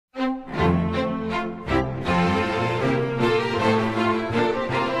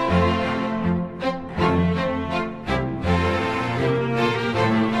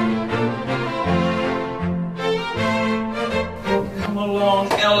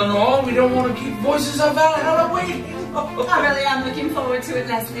Eleanor. We don't want to keep voices of Valhalla waiting. I really am looking forward to it,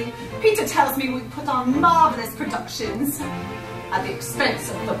 Leslie. Peter tells me we put on marvellous productions at the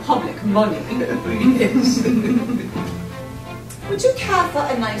expense of the public money. Yes. Would you care for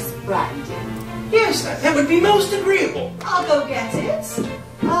a nice brandy? Yes, that would be most agreeable. I'll go get it.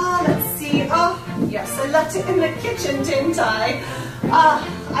 Let's see. Oh, yes, I left it in the kitchen, didn't I?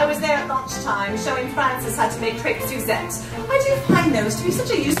 I was there at lunchtime showing Francis how to make crepe Suzette. I do find those to be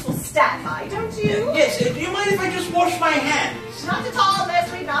such a useful standby, don't you? Yes, do you mind if I just wash my hands? Not at all,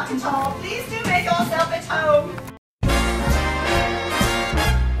 Leslie, not at all. Please do make yourself at home.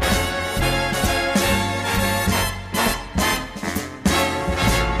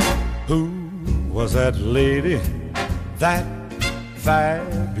 Who was that lady, that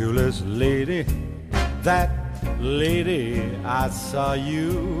fabulous lady, that lady I saw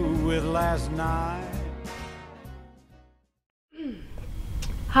you with last night?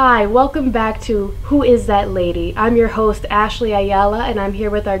 Hi, welcome back to Who Is That Lady? I'm your host, Ashley Ayala, and I'm here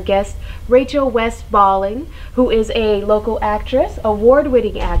with our guest, Rachel West Balling, who is a local actress,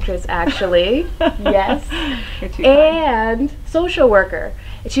 award-winning actress, actually, yes, and social worker.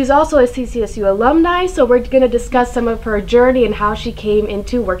 She's also a CCSU alumni, so we're going to discuss some of her journey and how she came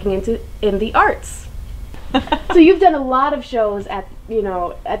into working in the arts. So you've done a lot of shows at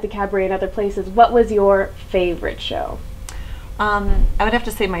the Cabaret and other places. What was your favorite show? I would have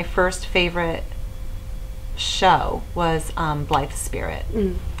to say my first favorite show was Blythe Spirit,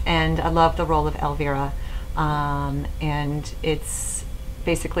 and I love the role of Elvira, and it's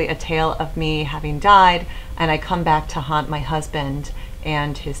basically a tale of me having died, and I come back to haunt my husband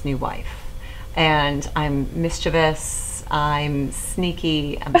and his new wife, and I'm mischievous, I'm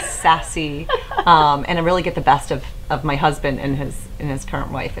sneaky, I'm sassy, and I really get the best of my husband and his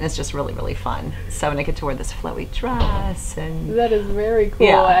current wife, and it's just really, really fun. So when I get to wear this flowy dress, and that is very cool,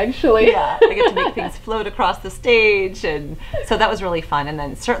 yeah, actually. Yeah, I get to make things float across the stage, and so that was really fun. And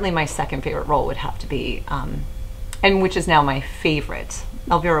then certainly my second favorite role would have to be, and which is now my favorite.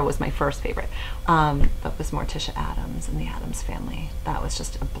 Elvira was my first favorite, but was Morticia Addams and the Addams Family. That was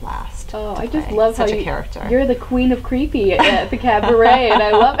just a blast. Oh, I just love such how a character. You're the queen of creepy at the Cabaret, and I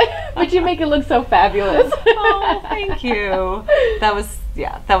love it. But you make it look so fabulous. Oh, thank you. That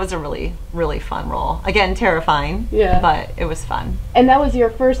was a really, really fun role. Again, terrifying. Yeah. But it was fun. And that was your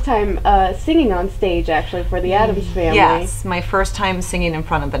first time singing on stage, actually, for the Addams Family. Yes, my first time singing in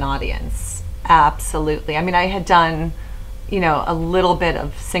front of an audience. Absolutely. I mean, I had done, a little bit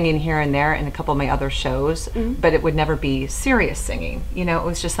of singing here and there in a couple of my other shows, but it would never be serious singing. It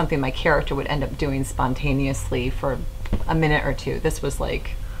was just something my character would end up doing spontaneously for a minute or two. This was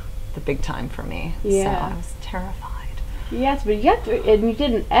like the big time for me. Yeah. So I was terrified. Yes, but you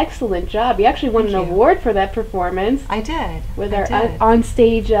did an excellent job. You actually won an award for that performance. I did. With our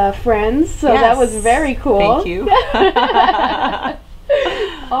on-stage friends, so that was very cool. Thank you.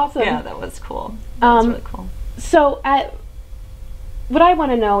 Awesome. Yeah, that was cool. That was really cool. So what I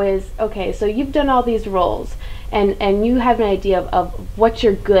want to know is, okay, so you've done all these roles, and you have an idea of what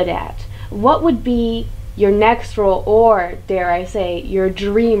you're good at. What would be your next role, or dare I say, your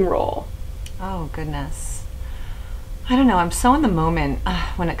dream role? Oh, goodness. I don't know. I'm so in the moment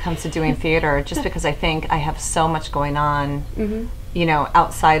when it comes to doing theater, just because I think I have so much going on,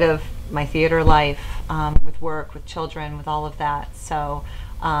 outside of my theater life, with work, with children, with all of that. So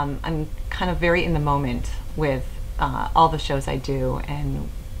I'm kind of very in the moment with all the shows I do and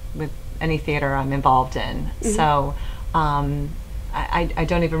with any theater I'm involved in. So I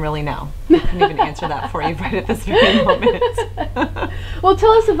don't even really know. I couldn't even answer that for you right at this very moment. Well,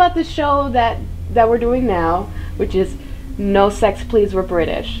 tell us about the show that we're doing now, which is No Sex Please We're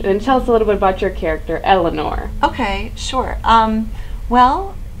British. And tell us a little bit about your character, Eleanor. Okay, sure.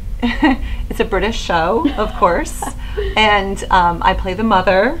 Well, it's a British show, of course, and I play the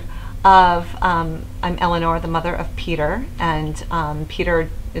mother of, I'm Eleanor, the mother of Peter, and Peter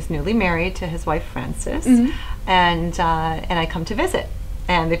is newly married to his wife Frances, and I come to visit,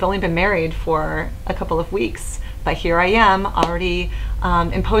 and they've only been married for a couple of weeks, but here I am already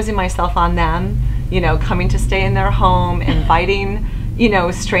imposing myself on them, coming to stay in their home, inviting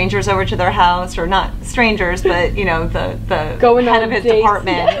strangers over to their house, or not strangers, but the head of his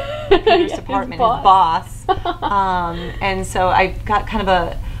department, Peter's department, his boss, and so I've got kind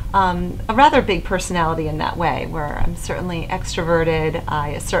of a rather big personality in that way, where I'm certainly extroverted, I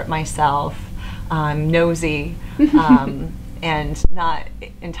assert myself, I'm nosy, and not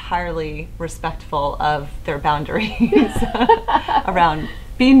entirely respectful of their boundaries around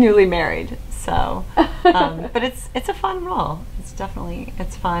being newly married. So, but it's a fun role.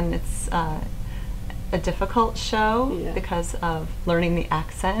 It's fun. a difficult show because of learning the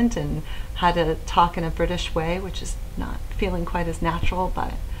accent and how to talk in a British way, which is not feeling quite as natural,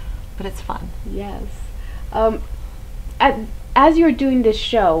 but it's fun. Yes. As you were doing this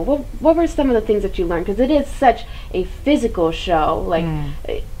show, what were some of the things that you learned? Because it is such a physical show. Like,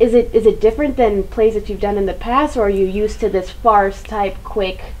 is it different than plays that you've done in the past, or are you used to this farce type,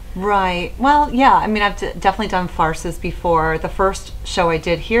 quick? Right. Well, yeah. I mean, I've definitely done farces before. The first show I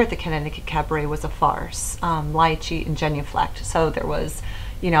did here at the Connecticut Cabaret was a farce, Lie, Cheat, and Genuflect. So there was,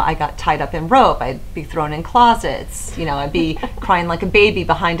 I got tied up in rope. I'd be thrown in closets. I'd be crying like a baby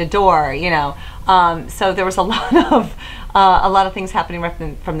behind a door. So there was a lot of things happening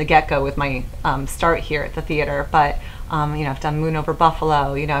right from the get-go with my start here at the theater. But I've done Moon Over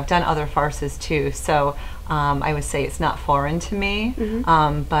Buffalo. I've done other farces too. So I would say it's not foreign to me.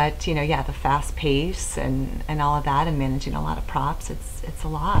 But the fast pace and all of that, and managing a lot of props. It's a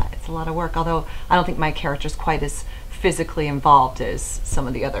lot. It's a lot of work. Although I don't think my character's quite as physically involved as some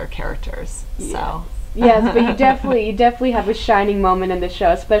of the other characters. So. Yes, but you definitely have a shining moment in the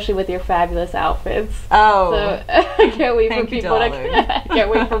show, especially with your fabulous outfits. Oh, so, I can't wait for people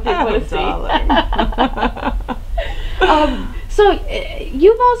to see. So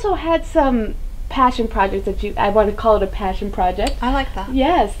you've also had some passion projects that I want to call it a passion project. I like that.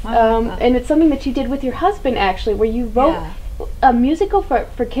 Yes, and it's something that you did with your husband actually, where you wrote a musical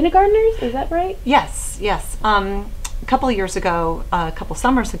for kindergartners. Is that right? Yes. A couple of years ago, a couple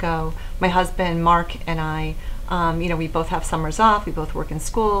summers ago, my husband Mark and I, we both have summers off. We both work in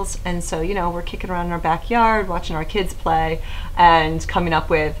schools, and so we're kicking around in our backyard, watching our kids play, and coming up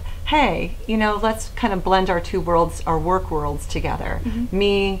with, hey, let's kind of blend our two worlds, our work worlds together.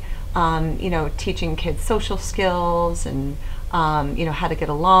 Me, teaching kids social skills and how to get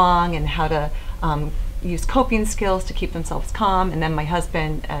along and how to use coping skills to keep themselves calm, and then my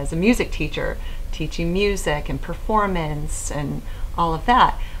husband as a music teacher, teaching music and performance and all of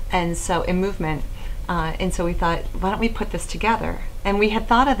that, and so in movement, and so we thought, why don't we put this together? And we had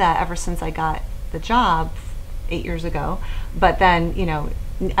thought of that ever since I got the job 8 years ago, but then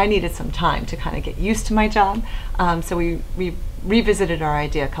I needed some time to kind of get used to my job, so we revisited our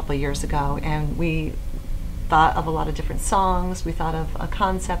idea a couple of years ago, and we thought of a lot of different songs. We thought of a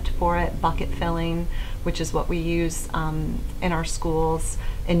concept for it, bucket filling, which is what we use in our schools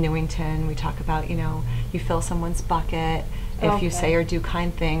in Newington. We talk about, you fill someone's bucket. If you say or do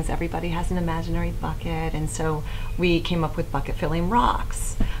kind things, everybody has an imaginary bucket. And so we came up with bucket filling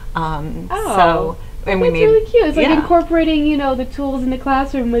rocks. And we made, really cute. It's like incorporating, the tools in the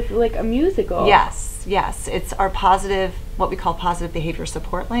classroom with like a musical. Yes. It's our what we call positive behavior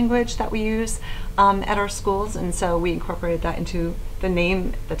support language that we use at our schools, and so we incorporated that into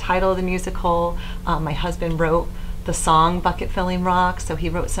the title of the musical. My husband wrote the song Bucket Filling Rocks, so he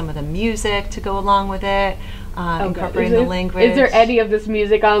wrote some of the music to go along with it, incorporating the language. Is there any of this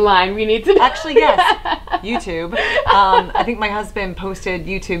music online? We need to know. Actually, yes. YouTube. I think my husband posted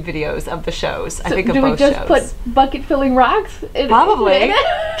YouTube videos of the shows. So I think of both shows. Do we just put Bucket Filling Rocks? Probably.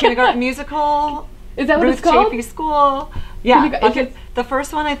 Kindergarten Musical. Is that what Ruth it's called? Chafee School. Yeah. The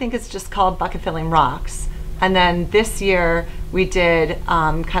first one I think is just called Bucket Filling Rocks. And then this year we did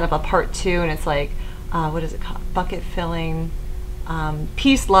kind of a part 2, and it's like, what is it called? Bucket Filling,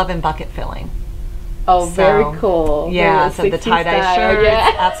 Peace, Love, and Bucket Filling. Oh, so, very cool. Yeah, so the tie-dye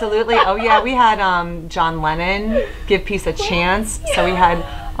shirts, absolutely. Oh yeah, we had John Lennon, Give Peace a Chance. Yeah. So we had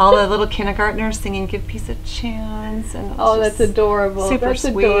all the little kindergartners singing Give Peace a Chance. And that's adorable. Super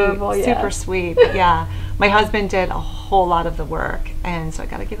sweet. Adorable, yeah. Super sweet. Yeah. My husband did a whole lot of the work, and so I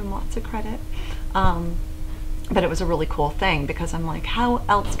got to give him lots of credit. But it was a really cool thing, because I'm like, how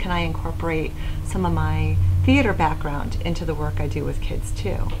else can I incorporate some of my theater background into the work I do with kids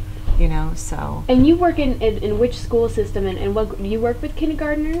too? So. And you work in which school system, and what, do you work with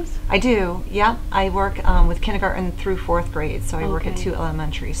kindergartners? I do, yeah. I work with kindergarten through 4th grade, so I work at 2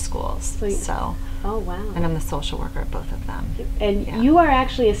 elementary schools. So. Oh, wow. And I'm the social worker at both of them. And you are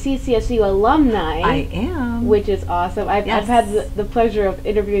actually a CCSU alumni. I am. Which is awesome. I've had the pleasure of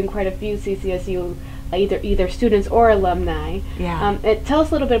interviewing quite a few CCSU either students or alumni. Yeah. Tell us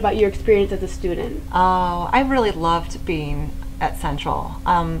a little bit about your experience as a student. Oh, I really loved being at Central.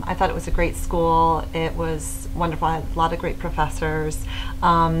 I thought it was a great school. It was wonderful. I had a lot of great professors.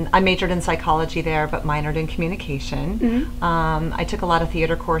 I majored in psychology there, but minored in communication. I took a lot of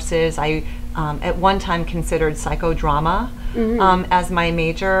theater courses. I at one time considered psychodrama as my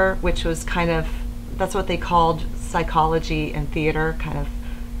major, which was kind of, that's what they called psychology and theater, kind of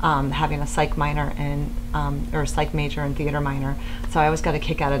having a psych minor and or a psych major and theater minor. So I always got a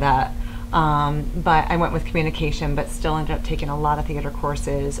kick out of that. But I went with communication, but still ended up taking a lot of theater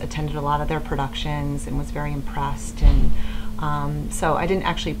courses, attended a lot of their productions, and was very impressed. And so I didn't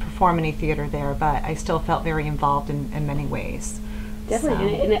actually perform any theater there, but I still felt very involved in many ways.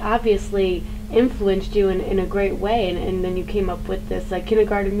 Definitely, So. and it obviously influenced you in a great way, and then you came up with this like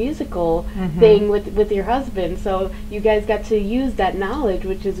kindergarten musical thing with your husband. So you guys got to use that knowledge,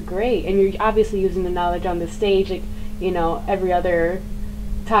 which is great, and you're obviously using the knowledge on the stage, like, you know, every other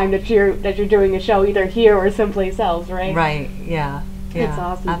time that you're doing a show, either here or someplace else, right? Right. Yeah. Yeah. It's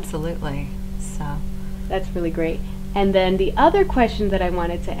awesome. Absolutely. So. That's really great. And then the other question that I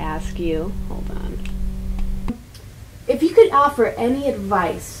wanted to ask you, hold on. If you could offer any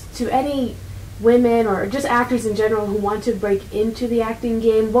advice to any women or just actors in general who want to break into the acting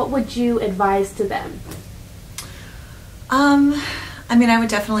game, what would you advise to them? I mean, I would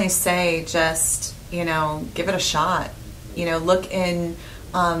definitely say just, you know, give it a shot. You know, look in,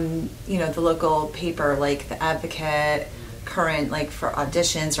 you know, the local paper like The Advocate, Current, like for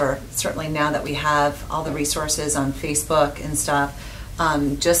auditions, or certainly now that we have all the resources on Facebook and stuff,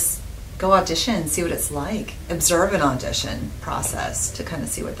 just go audition, see what it's like. Observe an audition process to kind of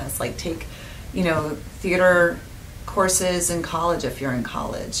see what that's like. Take, you know, theater courses in college if you're in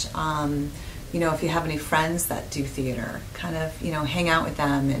college. You know, if you have any friends that do theater, kind of, you know, hang out with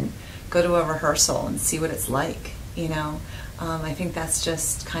them and go to a rehearsal and see what it's like, you know. I think that's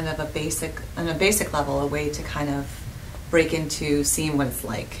just kind of on a basic level, a way to kind of break into seeing what it's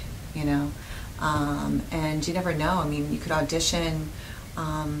like, you know. And you never know. I mean, you could audition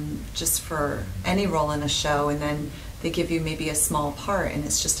just for any role in a show, and then they give you maybe a small part, and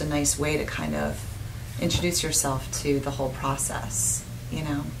it's just a nice way to kind of introduce yourself to the whole process, you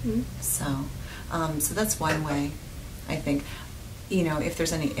know. So that's one way, I think. You know, if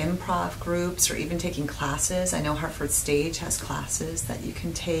there's any improv groups or even taking classes, I know Hartford Stage has classes that you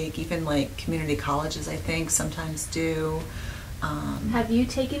can take, even like community colleges, I think, sometimes do. Have you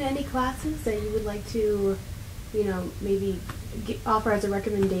taken any classes that you would like to, you know, maybe offer as a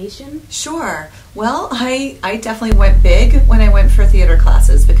recommendation? Sure. Well, I definitely went big when I went for theater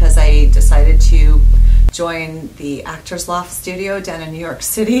classes, because I decided to join the Actors Loft studio down in New York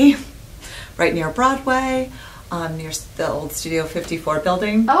City, right near Broadway. Near the old Studio 54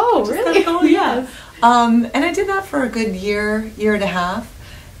 building. Oh, really? Cool? Yeah. Yes. And I did that for a good year and a half.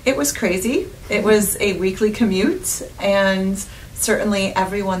 It was crazy. It was a weekly commute, and certainly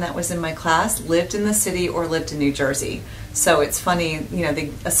everyone that was in my class lived in the city or lived in New Jersey. So it's funny, you know,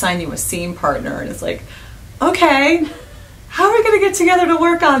 they assign you a scene partner, and it's like, okay, how are we going to get together to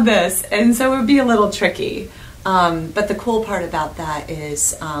work on this? And so it would be a little tricky. But the cool part about that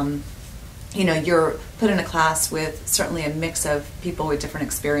is, you know, you're put in a class with certainly a mix of people with different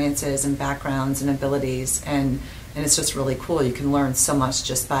experiences and backgrounds and abilities, and it's just really cool. You can learn so much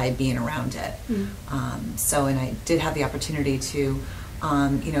just by being around it. So, and I did have the opportunity to,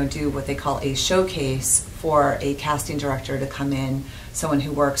 you know, do what they call a showcase for a casting director to come in, someone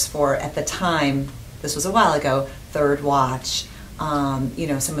who works for, at the time, this was a while ago, Third Watch, you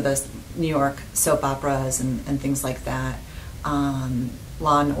know, some of those New York soap operas and things like that,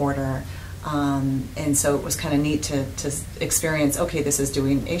 Law and Order. And so it was kind of neat to experience, okay, this is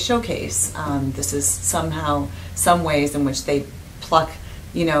doing a showcase. This is somehow, some ways in which they pluck,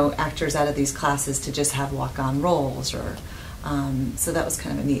 you know, actors out of these classes to just have walk-on roles, or, so that was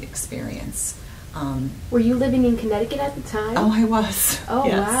kind of a neat experience. Were you living in Connecticut at the time? Oh, I was. Oh,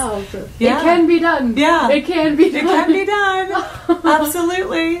 yes. wow. So Yeah. It can be done. Yeah. It can be done. It can be done.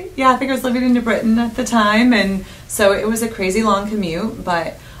 Absolutely. Yeah, I think I was living in New Britain at the time, and so it was a crazy long commute,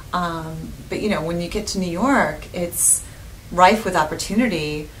 but you know, when you get to New York, it's rife with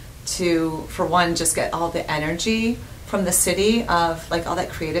opportunity to, for one, just get all the energy from the city of, like, all that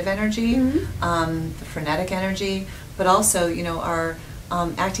creative energy, the frenetic energy, but also, you know, our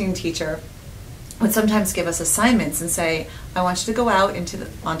acting teacher would sometimes give us assignments and say, I want you to go out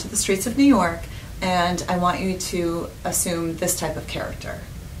onto the streets of New York, and I want you to assume this type of character,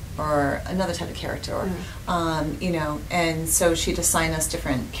 or another type of character, or, you know, and so she'd assign us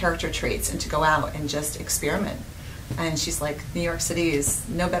different character traits and to go out and just experiment. And she's like, New York City is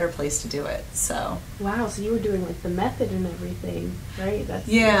no better place to do it, so. Wow, so you were doing like the method and everything, right? That's,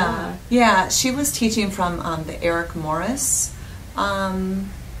 yeah. She was teaching from the Eric Morris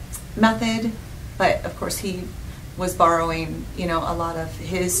method, but of course he was borrowing, you know, a lot of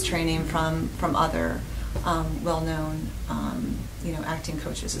his training from other well-known, you know, acting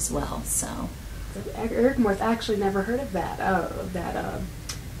coaches as well. So Eric Morris, actually never heard of that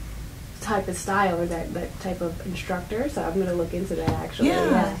type of style or that type of instructor, so I'm going to look into that actually.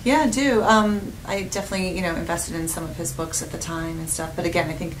 Yeah, do. I definitely, invested in some of his books at the time and stuff. But again,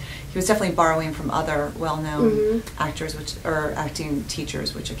 I think he was definitely borrowing from other well-known actors, or acting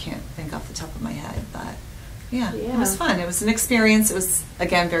teachers, which I can't think off the top of my head. But yeah, it was fun. It was an experience. It was,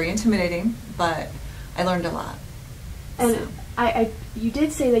 again, very intimidating, but I learned a lot. And so. You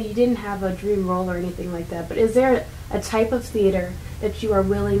did say that you didn't have a dream role or anything like that, but is there a type of theater that you are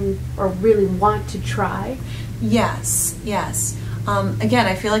willing or really want to try? Yes. Again,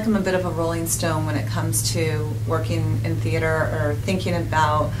 I feel like I'm a bit of a rolling stone when it comes to working in theater or thinking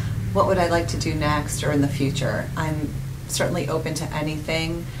about what would I like to do next or in the future. I'm certainly open to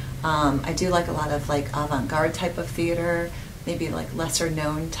anything. I do like a lot of like avant-garde type of theater, maybe like lesser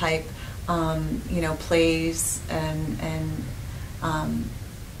known type, plays and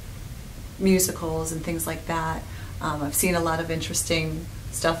musicals and things like that. I've seen a lot of interesting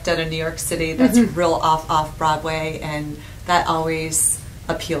stuff done in New York City that's real off Broadway, and that always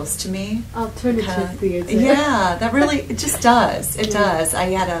appeals to me. Alternative theater. Yeah, that really, it just does. It does. I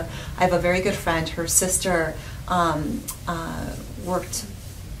have a very good friend. Her sister worked.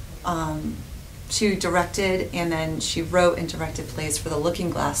 She directed and then she wrote and directed plays for the Looking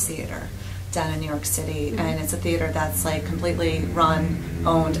Glass Theater down in New York City, and it's a theater that's like completely run,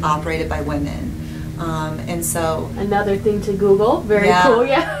 owned, operated by women. And so another thing to Google. Very cool.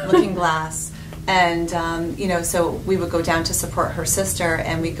 Yeah. Looking Glass. And so we would go down to support her sister,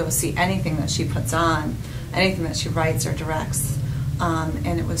 and we'd go see anything that she puts on, anything that she writes or directs.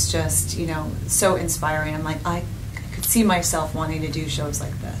 And it was just, so inspiring. I'm like, I could see myself wanting to do shows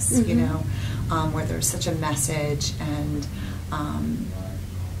like this, where there's such a message and,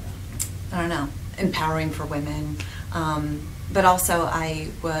 I don't know, empowering for women. But also I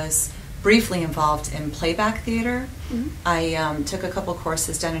was briefly involved in playback theater. I took a couple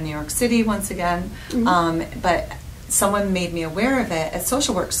courses down in New York City once again, but someone made me aware of it at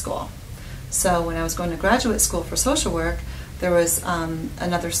social work school. So when I was going to graduate school for social work, there was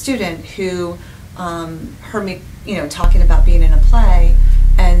another student who heard me, talking about being in a play,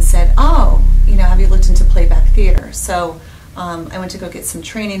 and said, "Oh, have you looked into playback theater?" So I went to go get some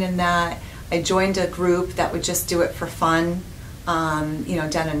training in that. I joined a group that would just do it for fun, down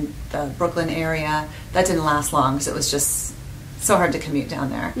in the Brooklyn area. That didn't last long because it was just so hard to commute down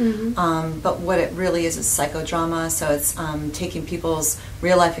there. But what it really is psychodrama, so it's taking people's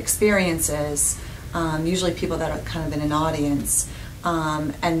real life experiences, usually people that are kind of in an audience,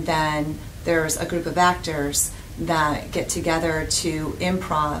 and then there's a group of actors that get together to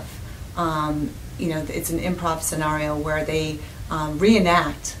improv. It's an improv scenario where they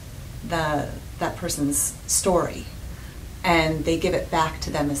reenact that person's story, and they give it back to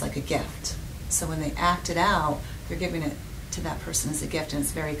them as like a gift. So when they act it out, they're giving it to that person as a gift, and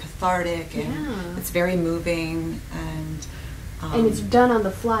it's very cathartic and it's very moving, and it's done on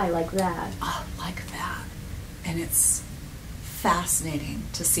the fly like that. Like that, and it's fascinating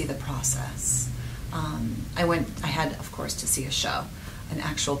to see the process. I had, of course, to see a show, an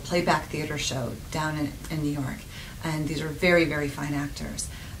actual playback theater show down in New York, and these are very, very fine actors,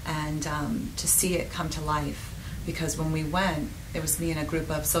 and to see it come to life, because when we went, it was me and a group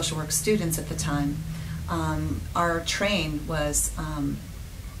of social work students at the time. Our train was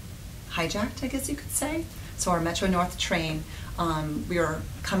hijacked, I guess you could say. So our Metro North train, we were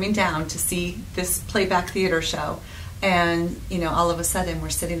coming down to see this playback theater show, and all of a sudden we're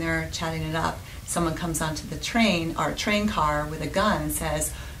sitting there chatting it up. Someone comes onto the train, our train car, with a gun and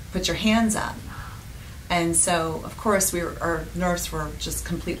says, "Put your hands up." And so, of course, our nerves were just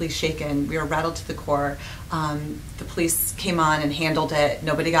completely shaken. We were rattled to the core. The police came on and handled it.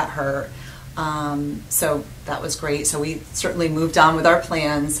 Nobody got hurt. So that was great. So we certainly moved on with our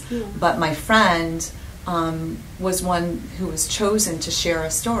plans. But my friend was one who was chosen to share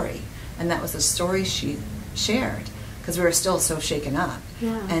a story. And that was the story she shared, because we were still so shaken up.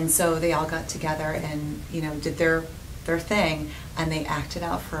 And so they all got together and, did their thing, and they acted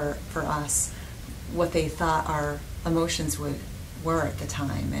out for us what they thought our emotions were at the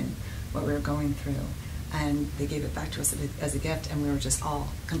time and what we were going through. And they gave it back to us as a gift, and we were just all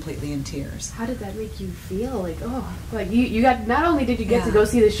completely in tears. How did that make you feel? Like you got, not only did you get to go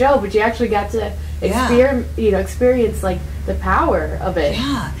see the show, but you actually got to experience like the power of it.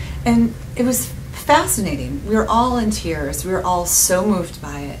 Yeah, and it was fascinating. We were all in tears. We were all so moved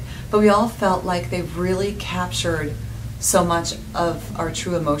by it, but we all felt like they really captured so much of our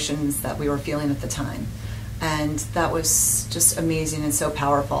true emotions that we were feeling at the time. And that was just amazing and so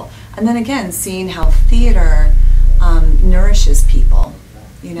powerful. And then again, seeing how theater nourishes people,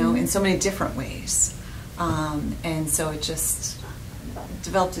 in so many different ways. And so it just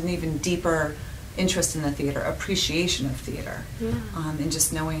developed an even deeper interest in the theater, appreciation of theater, and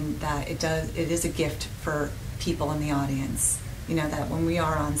just knowing that it is a gift for people in the audience. You know, that when we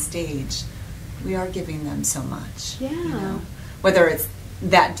are on stage, we are giving them so much. Yeah. You know, whether it's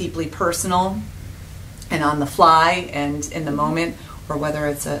that deeply personal and on the fly and in the moment, or whether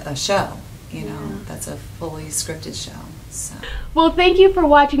it's a show, you know, that's a fully scripted show. So. Well, thank you for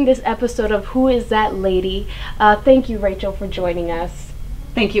watching this episode of Who Is That Lady? Thank you, Rachel, for joining us.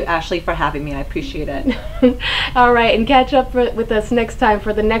 Thank you, Ashley, for having me. I appreciate it. All right, and catch up with us next time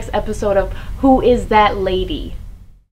for the next episode of Who Is That Lady?